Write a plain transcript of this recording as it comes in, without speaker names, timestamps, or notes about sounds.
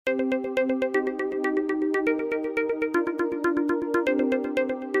Hello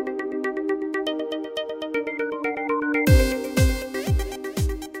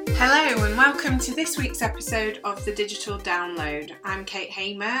and welcome to this week's episode of The Digital Download. I'm Kate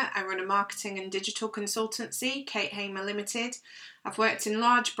Hamer. I run a marketing and digital consultancy, Kate Hamer Limited. I've worked in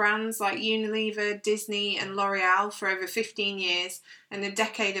large brands like Unilever, Disney and L'Oreal for over 15 years and a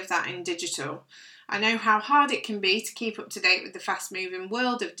decade of that in digital. I know how hard it can be to keep up to date with the fast-moving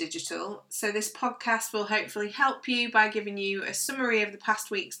world of digital, so this podcast will hopefully help you by giving you a summary of the past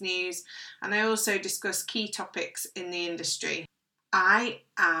week's news, and I also discuss key topics in the industry. I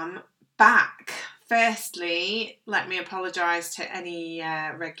am back. Firstly, let me apologise to any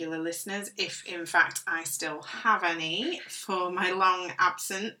regular listeners, if in fact I still have any, for my long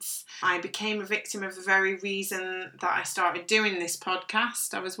absence. I became a victim of the very reason that I started doing this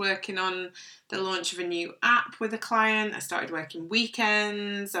podcast. I was working on the launch of a new app with a client. I started working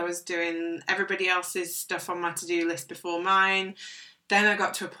weekends. I was doing everybody else's stuff on my to-do list before mine. Then I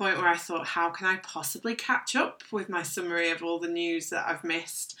got to a point where I thought, how can I possibly catch up with my summary of all the news that I've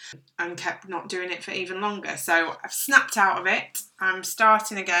missed, and kept not doing it for even longer. So I've snapped out of it. I'm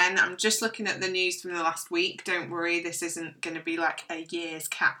starting again. I'm just looking at the news from the last week. Don't worry, this isn't going to be like a year's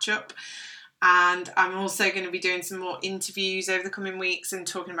catch up. And I'm also going to be doing some more interviews over the coming weeks and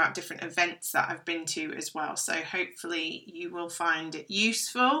talking about different events that I've been to as well. So hopefully you will find it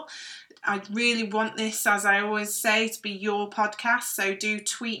useful. I really want this, as I always say, to be your podcast. So do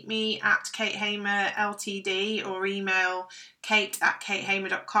tweet me at Kate Hamer Ltd or email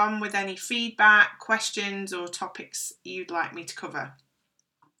kate@katehamer.com with any feedback, questions or topics you'd like me to cover.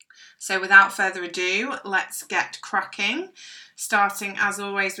 So without further ado, let's get cracking, starting as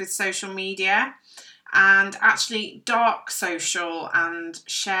always with social media and actually dark social and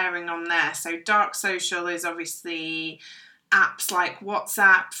sharing on there. So dark social is obviously apps like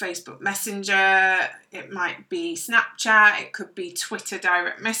WhatsApp, Facebook Messenger, it might be Snapchat, it could be Twitter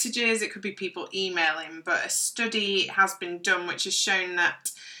direct messages, it could be people emailing, but a study has been done which has shown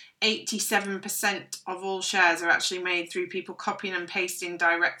that 87% of all shares are actually made through people copying and pasting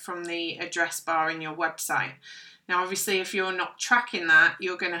direct from the address bar in your website. Now, obviously, if you're not tracking that,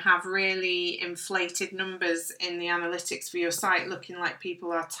 you're going to have really inflated numbers in the analytics for your site, looking like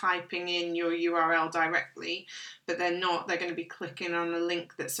people are typing in your URL directly, but they're not. They're going to be clicking on a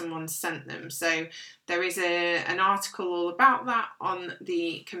link that someone sent them. So there is an article all about that on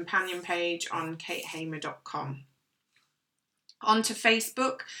the companion page on katehamer.com. Onto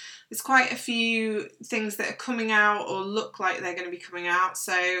Facebook, there's quite a few things that are coming out or look like they're going to be coming out.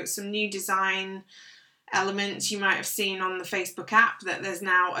 So some new design elements you might have seen on the Facebook app, that there's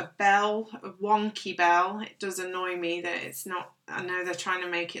now a bell, a wonky bell. It does annoy me that it's not, I know they're trying to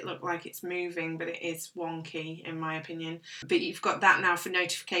make it look like it's moving, but it is wonky in my opinion. But you've got that now for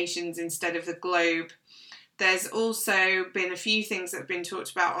notifications instead of the globe. There's also been a few things that have been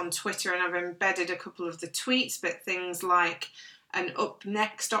talked about on Twitter, and I've embedded a couple of the tweets, but things like an up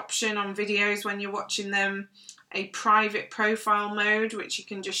next option on videos when you're watching them, a private profile mode which you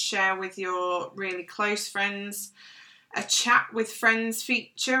can just share with your really close friends, a chat with friends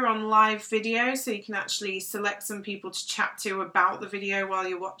feature on live video so you can actually select some people to chat to about the video while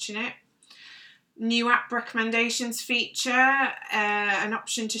you're watching it, new app recommendations feature, an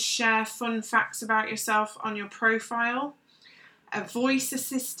option to share fun facts about yourself on your profile, a voice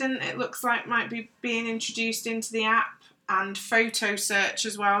assistant it looks like might be being introduced into the app, and photo search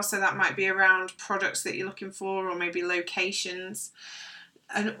as well, so that might be around products that you're looking for or maybe locations.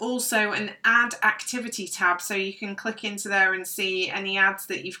 And also an ad activity tab, so you can click into there and see any ads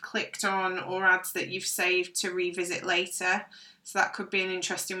that you've clicked on or ads that you've saved to revisit later. So that could be an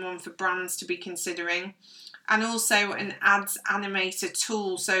interesting one for brands to be considering. And also an ads animator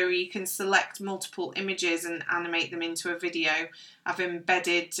tool, so you can select multiple images and animate them into a video. I've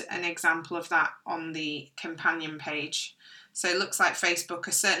embedded an example of that on the companion page. So it looks like Facebook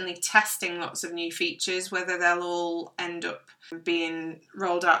are certainly testing lots of new features. Whether they'll all end up being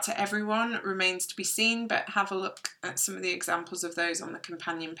rolled out to everyone remains to be seen, but have a look at some of the examples of those on the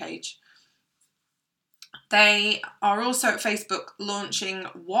companion page. They are also at Facebook launching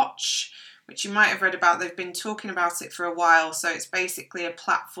Watch, which you might have read about. They've been talking about it for a while. So it's basically a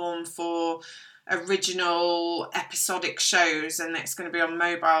platform for original episodic shows, and it's going to be on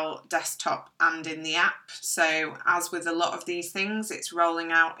mobile, desktop and in the app. So as with a lot of these things, it's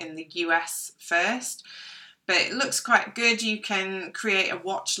rolling out in the US first, but it looks quite good. You can create a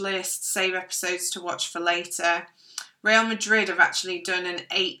watch list, save episodes to watch for later. Real Madrid have actually done an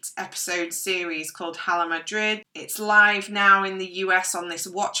 8-episode series called Hala Madrid. It's live now in the US on this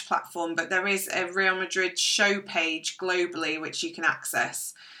watch platform, but there is a Real Madrid show page globally which you can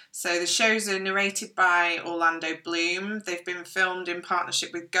access. So the shows are narrated by Orlando Bloom. They've been filmed in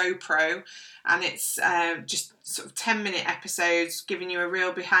partnership with GoPro, and it's just sort of 10-minute episodes giving you a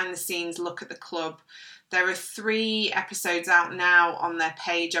real behind-the-scenes look at the club. There are 3 episodes out now on their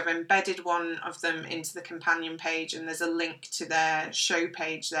page. I've embedded one of them into the companion page, and there's a link to their show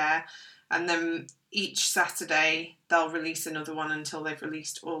page there. And then each Saturday they'll release another one until they've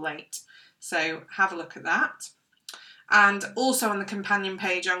released all 8. So have a look at that. And also on the companion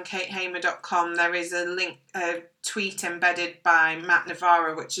page on katehamer.com, there is a tweet embedded by Matt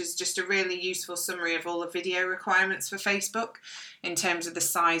Navarro, which is just a really useful summary of all the video requirements for Facebook in terms of the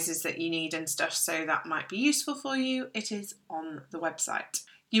sizes that you need and stuff. So that might be useful for you. It is on the website.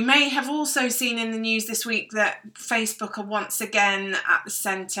 You may have also seen in the news this week that Facebook are once again at the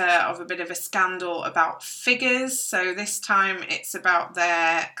centre of a bit of a scandal about figures. So this time it's about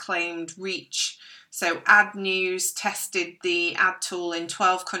their claimed reach. So Ad News tested the ad tool in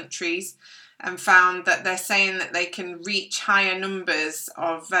 12 countries and found that they're saying that they can reach higher numbers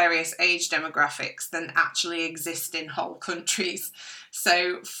of various age demographics than actually exist in whole countries.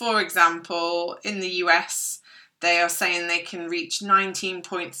 So, for example, in the US, they are saying they can reach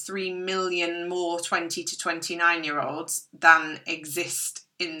 19.3 million more 20 to 29-year-olds than exist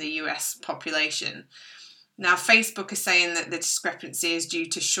in the US population. Now, Facebook is saying that the discrepancy is due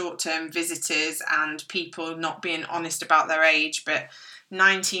to short-term visitors and people not being honest about their age, but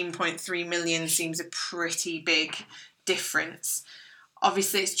 19.3 million seems a pretty big difference.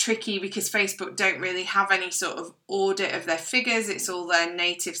 Obviously, it's tricky because Facebook don't really have any sort of audit of their figures. It's all their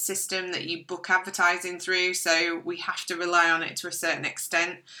native system that you book advertising through, so we have to rely on it to a certain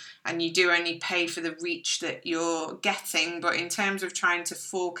extent, and you do only pay for the reach that you're getting. But in terms of trying to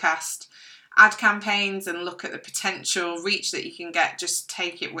forecast ad campaigns and look at the potential reach that you can get, just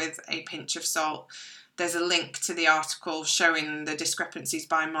take it with a pinch of salt. There's a link to the article showing the discrepancies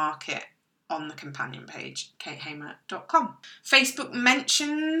by market on the companion page, katehamer.com. Facebook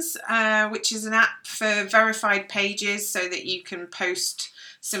Mentions, which is an app for verified pages so that you can post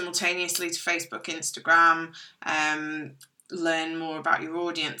simultaneously to Facebook, Instagram, learn more about your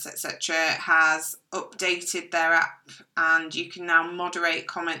audience, etc., has updated their app, and you can now moderate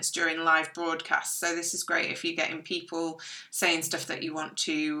comments during live broadcasts. So this is great if you're getting people saying stuff that you want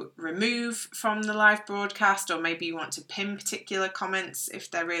to remove from the live broadcast, or maybe you want to pin particular comments if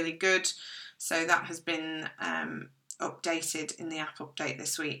they're really good. So that has been updated in the app update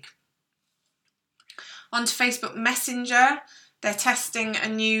this week. On to Facebook Messenger. They're testing a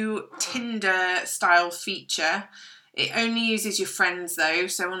new Tinder-style feature. It only uses your friends though,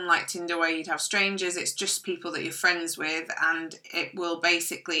 so unlike Tinder where you'd have strangers, it's just people that you're friends with, and it will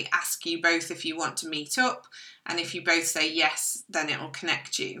basically ask you both if you want to meet up, and if you both say yes, then it will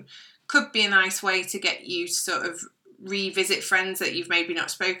connect you. Could be a nice way to get you to sort of revisit friends that you've maybe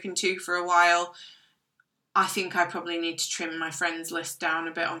not spoken to for a while. I think I probably need to trim my friends list down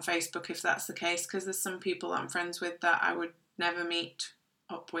a bit on Facebook if that's the case, because there's some people that I'm friends with that I would never meet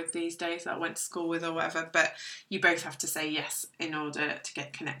up with these days, that I went to school with or whatever, but you both have to say yes in order to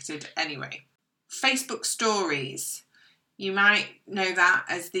get connected anyway. Facebook Stories. You might know that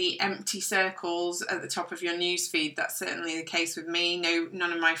as the empty circles at the top of your newsfeed. That's certainly the case with me. No,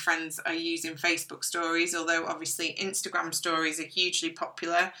 none of my friends are using Facebook Stories, although obviously Instagram Stories are hugely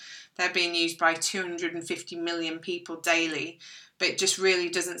popular. They're being used by 250 million people daily, but it just really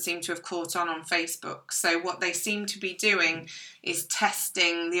doesn't seem to have caught on Facebook. So what they seem to be doing is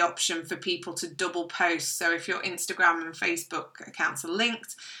testing the option for people to double post. So if your Instagram and Facebook accounts are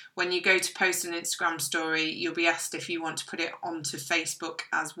linked, when you go to post an Instagram story, you'll be asked if you want to put it onto Facebook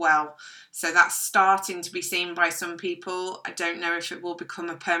as well. So that's starting to be seen by some people. I don't know if it will become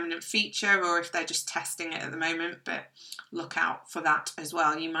a permanent feature or if they're just testing it at the moment, but look out for that as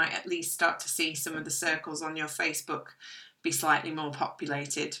well. You might at least start to see some of the circles on your Facebook be slightly more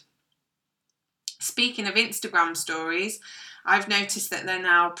populated. Speaking of Instagram stories, I've noticed that they're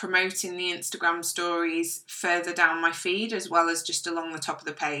now promoting the Instagram stories further down my feed as well as just along the top of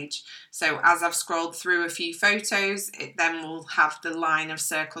the page. So as I've scrolled through a few photos, it then will have the line of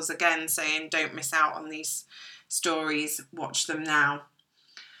circles again saying don't miss out on these stories, watch them now.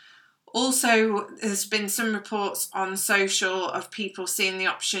 Also, there's been some reports on social of people seeing the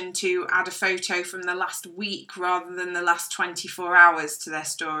option to add a photo from the last week rather than the last 24 hours to their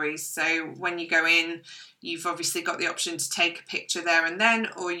stories. So when you go in, you've obviously got the option to take a picture there and then,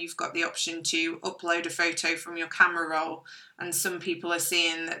 or you've got the option to upload a photo from your camera roll. And some people are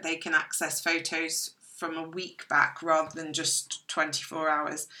seeing that they can access photos from a week back rather than just 24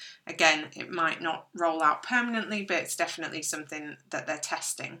 hours. Again, it might not roll out permanently, but it's definitely something that they're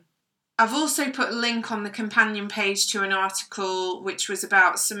testing. I've also put a link on the companion page to an article which was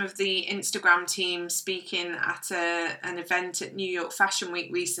about some of the Instagram team speaking at an event at New York Fashion Week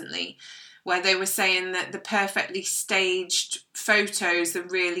recently, where they were saying that the perfectly staged photos, the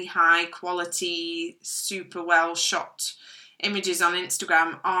really high quality, super well shot images on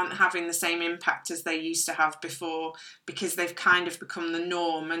Instagram aren't having the same impact as they used to have before, because they've kind of become the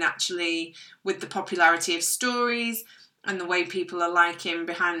norm. And actually, with the popularity of stories and the way people are liking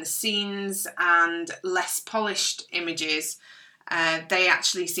behind the scenes and less polished images, they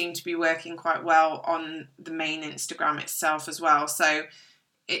actually seem to be working quite well on the main Instagram itself as well. So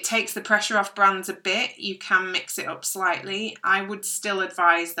it takes the pressure off brands a bit. You can mix it up slightly. I would still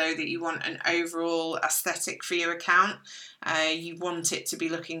advise, though, that you want an overall aesthetic for your account. You want it to be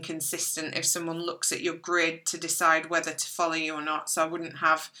looking consistent if someone looks at your grid to decide whether to follow you or not. So I wouldn't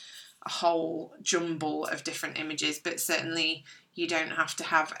have a whole jumble of different images, but certainly you don't have to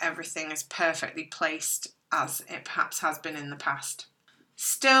have everything as perfectly placed as it perhaps has been in the past.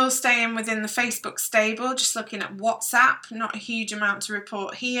 Still staying within the Facebook stable, just looking at WhatsApp, not a huge amount to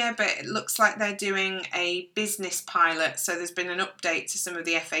report here, but it looks like they're doing a business pilot. So there's been an update to some of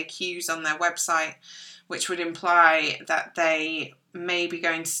the FAQs on their website, which would imply that they may be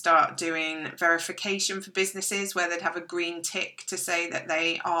going to start doing verification for businesses, where they'd have a green tick to say that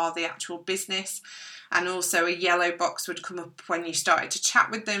they are the actual business. And also a yellow box would come up when you started to chat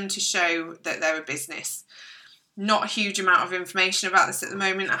with them to show that they're a business. Not a huge amount of information about this at the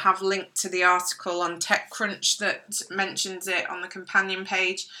moment. I have linked to the article on TechCrunch that mentions it on the companion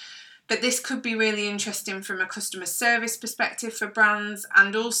page. But this could be really interesting from a customer service perspective for brands,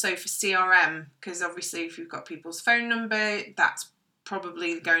 and also for CRM, because obviously if you've got people's phone number, that's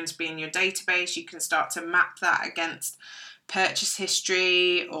probably going to be in your database. You can start to map that against purchase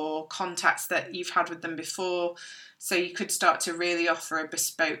history or contacts that you've had with them before. So you could start to really offer a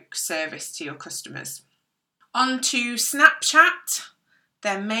bespoke service to your customers. On to Snapchat.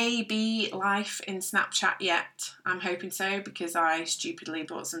 There may be life in Snapchat yet. I'm hoping so, because I stupidly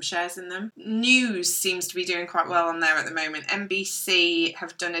bought some shares in them. News seems to be doing quite well on there at the moment. NBC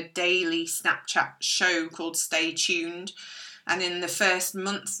have done a daily Snapchat show called Stay Tuned. And in the first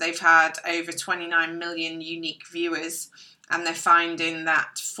month, they've had over 29 million unique viewers. And they're finding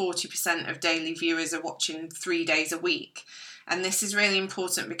that 40% of daily viewers are watching 3 days a week. And this is really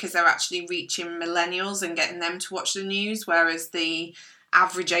important because they're actually reaching millennials and getting them to watch the news, whereas the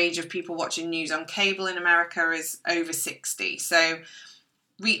average age of people watching news on cable in America is over 60. So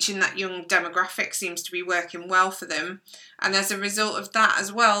reaching that young demographic seems to be working well for them. And as a result of that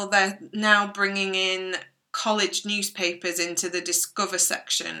as well, they're now bringing in college newspapers into the Discover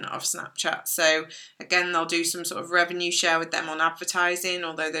section of Snapchat. So again, they'll do some sort of revenue share with them on advertising,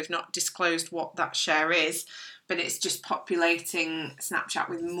 although they've not disclosed what that share is. But it's just populating Snapchat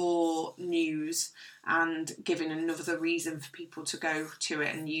with more news and giving another reason for people to go to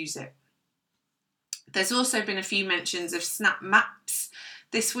it and use it. There's also been a few mentions of Snap Maps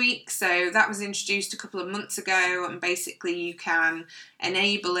this week. So that was introduced a couple of months ago, and basically you can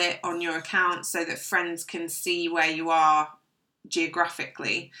enable it on your account so that friends can see where you are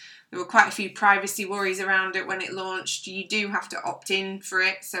geographically. There were quite a few privacy worries around it when it launched. You do have to opt in for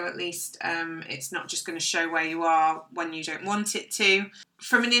it, so at least it's not just going to show where you are when you don't want it to.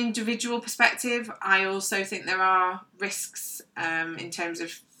 From an individual perspective, I also think there are risks in terms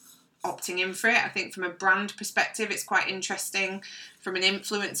of opting in for it. I think from a brand perspective, it's quite interesting. From an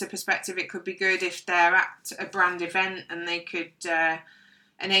influencer perspective, it could be good if they're at a brand event and they could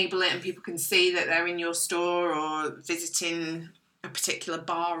enable it and people can see that they're in your store or visiting a particular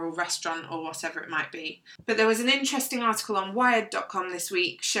bar or restaurant or whatever it might be. But there was an interesting article on Wired.com this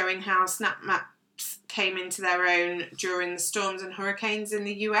week showing how Snap Maps came into their own during the storms and hurricanes in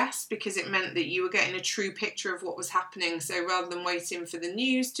the US, because it meant that you were getting a true picture of what was happening. So rather than waiting for the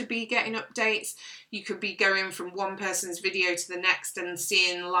news to be getting updates, you could be going from one person's video to the next and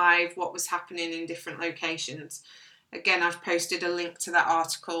seeing live what was happening in different locations. Again, I've posted a link to that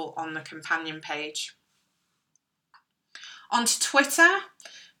article on the companion page. On to Twitter,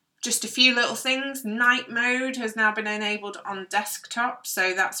 just a few little things. Night mode has now been enabled on desktop,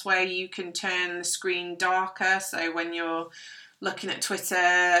 so that's where you can turn the screen darker. So when you're looking at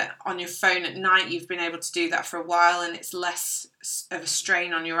Twitter on your phone at night, you've been able to do that for a while and it's less of a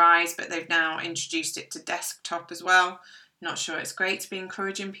strain on your eyes, but they've now introduced it to desktop as well. Not sure it's great to be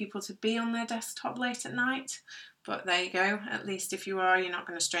encouraging people to be on their desktop late at night, but there you go. At least if you are, you're not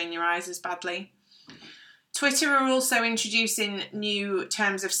going to strain your eyes as badly. Twitter are also introducing new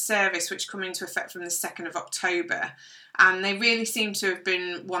terms of service which come into effect from the 2nd of October. And they really seem to have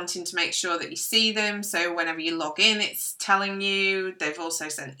been wanting to make sure that you see them. So whenever you log in, it's telling you. They've also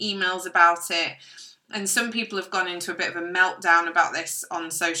sent emails about it. And some people have gone into a bit of a meltdown about this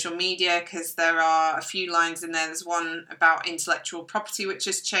on social media because there are a few lines in there. There's one about intellectual property which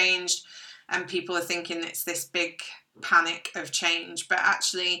has changed, and people are thinking it's this big panic of change. But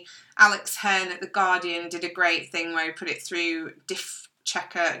actually, Alex Hearn at The Guardian did a great thing where he put it through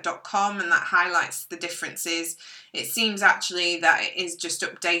diffchecker.com, and that highlights the differences. It seems actually that it is just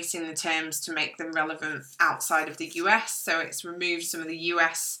updating the terms to make them relevant outside of the US. So it's removed some of the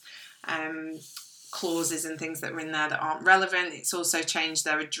US clauses and things that were in there that aren't relevant. It's also changed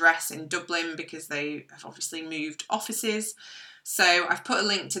their address in Dublin because they have obviously moved offices. So I've put a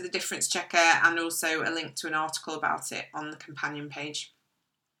link to the difference checker and also a link to an article about it on the companion page.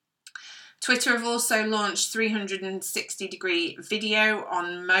 Twitter have also launched 360-degree video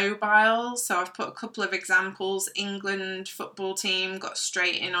on mobile. So I've put a couple of examples. England football team got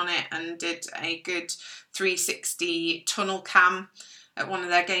straight in on it and did a good 360 tunnel cam at one of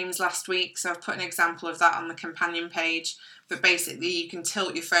their games last week. So I've put an example of that on the companion page. But basically you can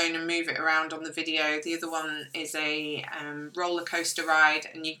tilt your phone and move it around on the video. The other one is a roller coaster ride,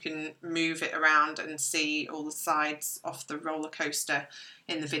 and you can move it around and see all the sides off the roller coaster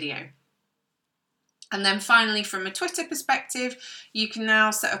in the video. And then finally, from a Twitter perspective, you can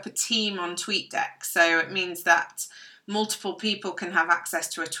now set up a team on TweetDeck. So it means that multiple people can have access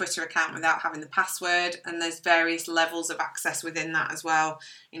to a Twitter account without having the password, and there's various levels of access within that as well,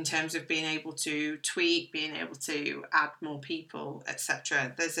 in terms of being able to tweet, being able to add more people,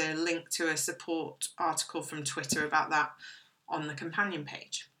 etc. There's a link to a support article from Twitter about that on the companion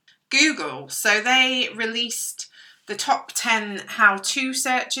page. Google, so they released the top 10 how-to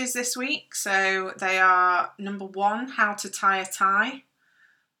searches this week. So they are number 1, how to tie a tie.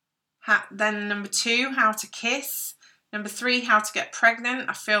 Then number 2, how to kiss. Number 3, how to get pregnant.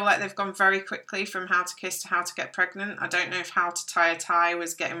 I feel like they've gone very quickly from how to kiss to how to get pregnant. I don't know if how to tie a tie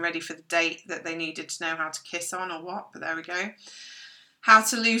was getting ready for the date that they needed to know how to kiss on or what, but there we go. How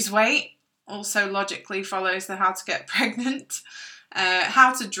to lose weight also logically follows the how to get pregnant.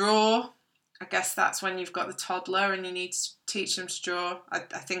 How to draw. I guess that's when you've got the toddler and you need to teach them to draw. I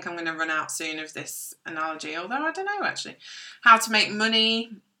think I'm going to run out soon of this analogy, although I don't know actually. How to make money.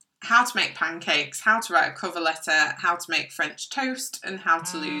 How to make pancakes, how to write a cover letter, how to make French toast, and how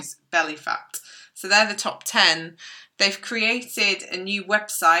to lose belly fat. So they're the top 10. They've created a new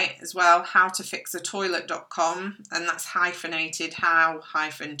website as well, howtofixatoilet.com, and that's hyphenated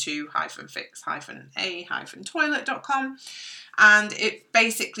how-to-fix-a-toilet.com. And it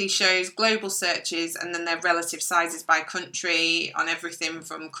basically shows global searches and then their relative sizes by country on everything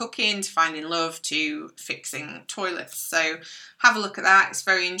from cooking to finding love to fixing toilets. So have a look at that. It's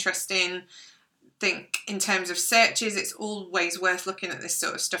very interesting. I think in terms of searches, it's always worth looking at this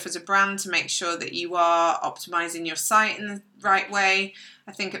sort of stuff as a brand to make sure that you are optimizing your site in the right way.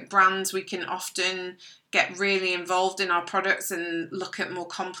 I think at brands we can often get really involved in our products and look at more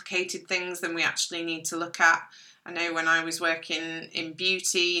complicated things than we actually need to look at. I know when I was working in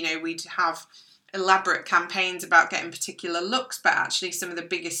beauty, we'd have elaborate campaigns about getting particular looks, but actually some of the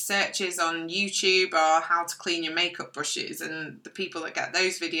biggest searches on YouTube are how to clean your makeup brushes, and the people that get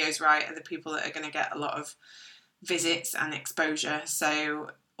those videos right are the people that are going to get a lot of visits and exposure.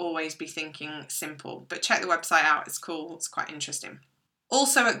 So always be thinking simple, but check the website out. It's cool. It's quite interesting.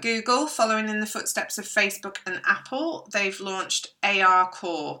 Also at Google, following in the footsteps of Facebook and Apple, they've launched AR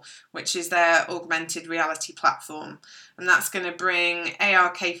Core, which is their augmented reality platform. And that's going to bring AR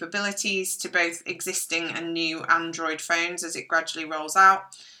capabilities to both existing and new Android phones as it gradually rolls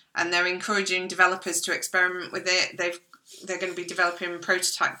out. And they're encouraging developers to experiment with it. They're going to be developing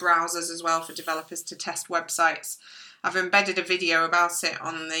prototype browsers as well for developers to test websites. I've embedded a video about it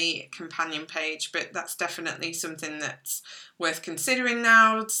on the companion page, but that's definitely something that's worth considering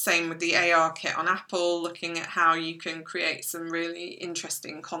now. Same with the AR kit on Apple, looking at how you can create some really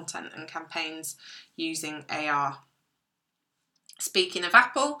interesting content and campaigns using AR. Speaking of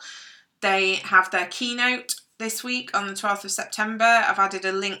Apple, they have their keynote this week on the 12th of September. I've added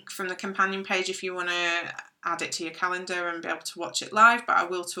a link from the companion page if you want to add it to your calendar and be able to watch it live, but I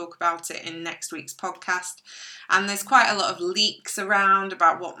will talk about it in next week's podcast. And there's quite a lot of leaks around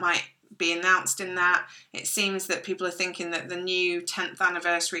about what might be announced in that. It seems that people are thinking that the new 10th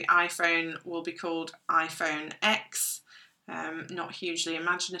anniversary iPhone will be called iPhone X. Not hugely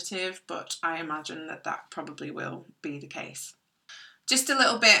imaginative, but I imagine that probably will be the case. Just a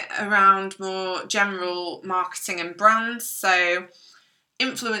little bit around more general marketing and brands. So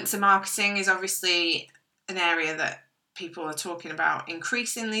influencer marketing is obviously an area that people are talking about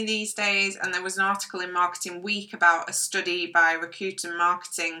increasingly these days. And there was an article in Marketing Week about a study by Rakuten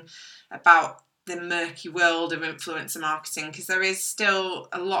Marketing about the murky world of influencer marketing, because there is still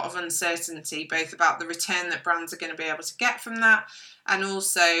a lot of uncertainty both about the return that brands are going to be able to get from that and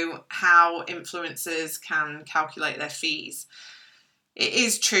also how influencers can calculate their fees. It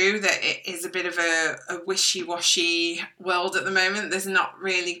is true that it is a bit of a wishy-washy world at the moment. There's not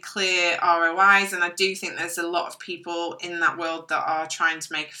really clear ROIs, and I do think there's a lot of people in that world that are trying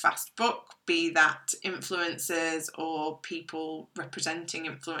to make a fast buck, be that influencers or people representing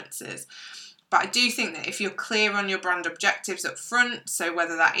influencers. But I do think that if you're clear on your brand objectives up front, so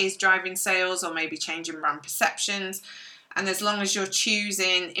whether that is driving sales or maybe changing brand perceptions, and as long as you're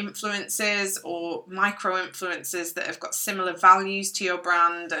choosing influencers or micro-influencers that have got similar values to your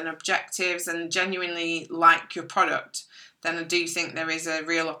brand and objectives and genuinely like your product, then I do think there is a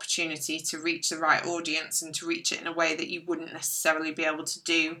real opportunity to reach the right audience and to reach it in a way that you wouldn't necessarily be able to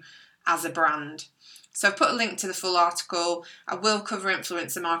do as a brand. So I've put a link to the full article. I will cover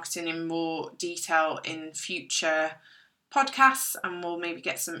influencer marketing in more detail in future podcasts, and we'll maybe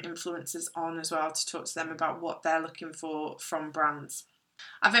get some influencers on as well to talk to them about what they're looking for from brands.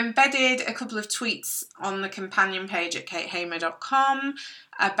 I've embedded a couple of tweets on the companion page at katehamer.com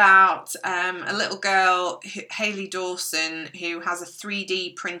about a little girl, Hayley Dawson, who has a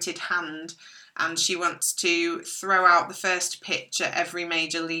 3D printed hand, and she wants to throw out the first pitch at every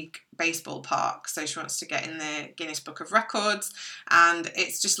Major League Baseball park. So she wants to get in the Guinness Book of Records, and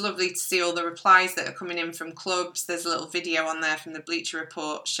it's just lovely to see all the replies that are coming in from clubs. There's a little video on there from the Bleacher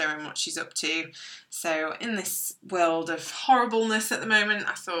Report showing what she's up to. So in this world of horribleness at the moment,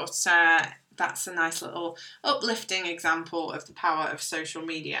 I thought that's a nice little uplifting example of the power of social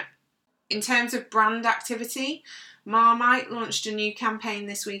media. In terms of brand activity, Marmite launched a new campaign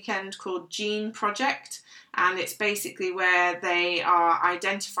this weekend called Gene Project, and it's basically where they are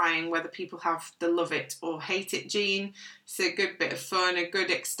identifying whether people have the love it or hate it gene. It's a good bit of fun, a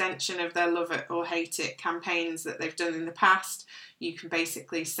good extension of their love it or hate it campaigns that they've done in the past. You can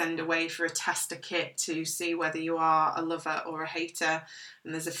basically send away for a tester kit to see whether you are a lover or a hater,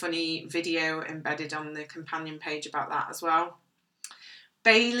 and there's a funny video embedded on the companion page about that as well.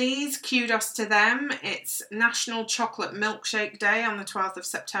 Baileys, kudos to them. It's National Chocolate Milkshake Day on the 12th of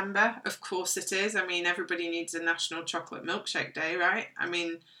September. Of course it is. I mean, everybody needs a National Chocolate Milkshake Day, right? I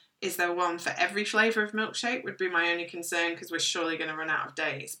mean, is there one for every flavour of milkshake? Would be my only concern, because we're surely going to run out of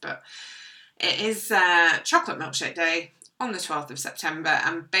days. But it is Chocolate Milkshake Day on the 12th of September,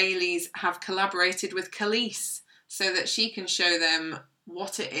 and Baileys have collaborated with Khalees so that she can show them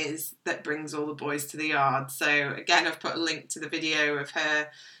what it is that brings all the boys to the yard. So again, I've put a link to the video of her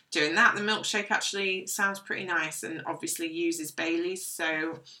doing that. The milkshake actually sounds pretty nice and obviously uses Baileys.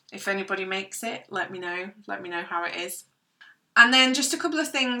 So if anybody makes it, let me know how it is. And then just a couple of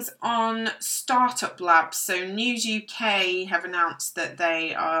things on Startup Labs. So News UK have announced that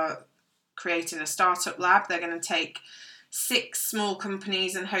they are creating a startup lab. They're going to take 6 small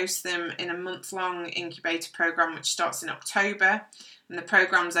companies and host them in a month-long incubator program which starts in October. And the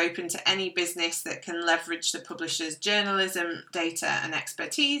program's open to any business that can leverage the publisher's journalism, data and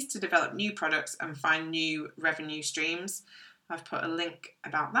expertise to develop new products and find new revenue streams. I've put a link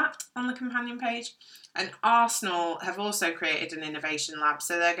about that on the companion page. And Arsenal have also created an innovation lab,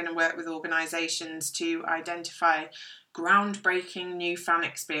 so they're going to work with organisations to identify groundbreaking new fan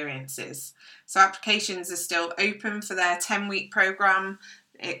experiences. So applications are still open for their 10-week programme.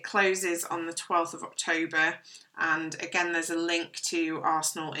 It closes on the 12th of October, and again there's a link to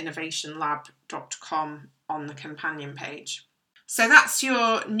arsenalinnovationlab.com on the companion page. So that's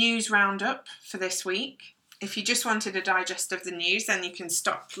your news roundup for this week. If you just wanted a digest of the news, then you can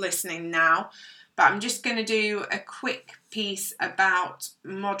stop listening now. But I'm just going to do a quick piece about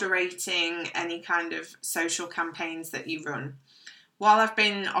moderating any kind of social campaigns that you run. While I've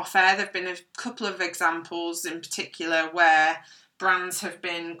been off air, there have been a couple of examples in particular where brands have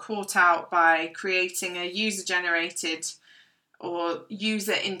been caught out by creating a user-generated or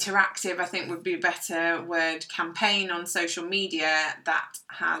user interactive, I think would be a better word, campaign on social media that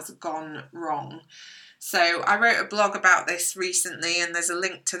has gone wrong. So I wrote a blog about this recently, and there's a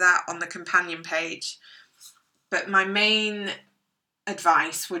link to that on the companion page. But my main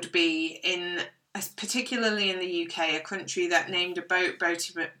advice would be, particularly in the UK, a country that named a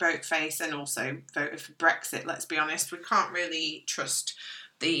boat-face, and also voted for Brexit, let's be honest. We can't really trust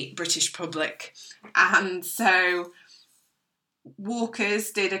the British public. And so Walkers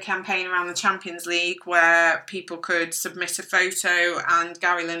did a campaign around the Champions League where people could submit a photo, and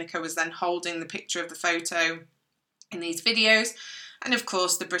Gary Lineker was then holding the picture of the photo in these videos. And of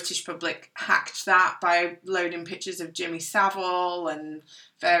course, the British public hacked that by loading pictures of Jimmy Savile and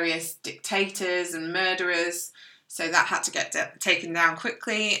various dictators and murderers. So that had to get taken down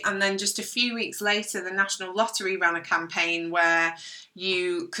quickly. And then just a few weeks later, the National Lottery ran a campaign where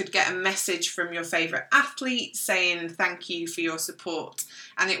you could get a message from your favourite athlete saying thank you for your support.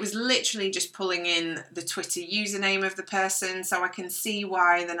 And it was literally just pulling in the Twitter username of the person. So I can see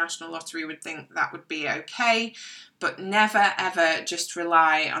why the National Lottery would think that would be okay. But never ever just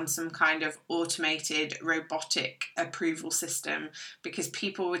rely on some kind of automated robotic approval system, because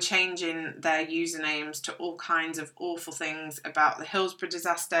people were changing their usernames to all kinds of awful things about the Hillsborough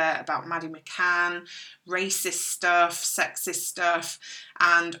disaster, about Maddie McCann, racist stuff, sexist stuff,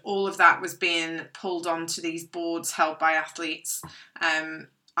 and all of that was being pulled onto these boards held by athletes.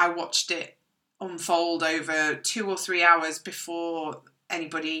 I watched it unfold over 2 or 3 hours before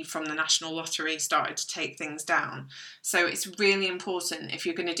anybody from the National Lottery started to take things down. So it's really important, if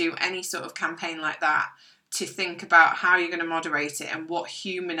you're going to do any sort of campaign like that, to think about how you're going to moderate it and what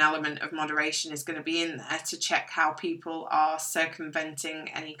human element of moderation is going to be in there to check how people are circumventing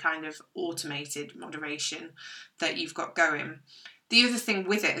any kind of automated moderation that you've got going. The other thing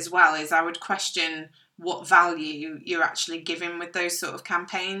with it as well is I would question what value you're actually giving with those sort of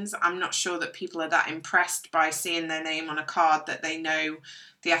campaigns. I'm not sure that people are that impressed by seeing their name on a card that they know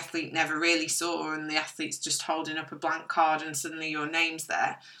the athlete never really saw, and the athlete's just holding up a blank card and suddenly your name's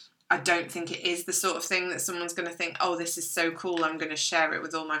there. I don't think it is the sort of thing that someone's going to think, oh, this is so cool, I'm going to share it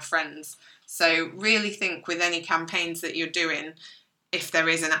with all my friends. So really think with any campaigns that you're doing, if there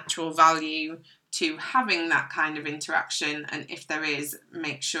is an actual value to having that kind of interaction, and if there is,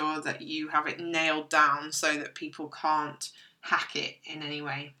 make sure that you have it nailed down so that people can't hack it in any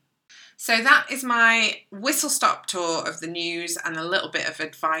way. So that is my whistle-stop tour of the news and a little bit of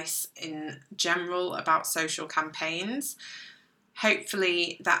advice in general about social campaigns.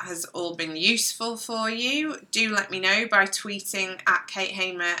 Hopefully that has all been useful for you. Do let me know by tweeting at Kate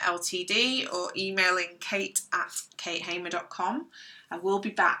Hamer Ltd or emailing kate@katehamer.com. I will be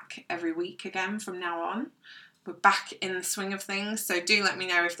back every week again from now on. We're back in the swing of things, so do let me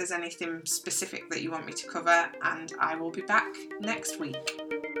know if there's anything specific that you want me to cover, and I will be back next week.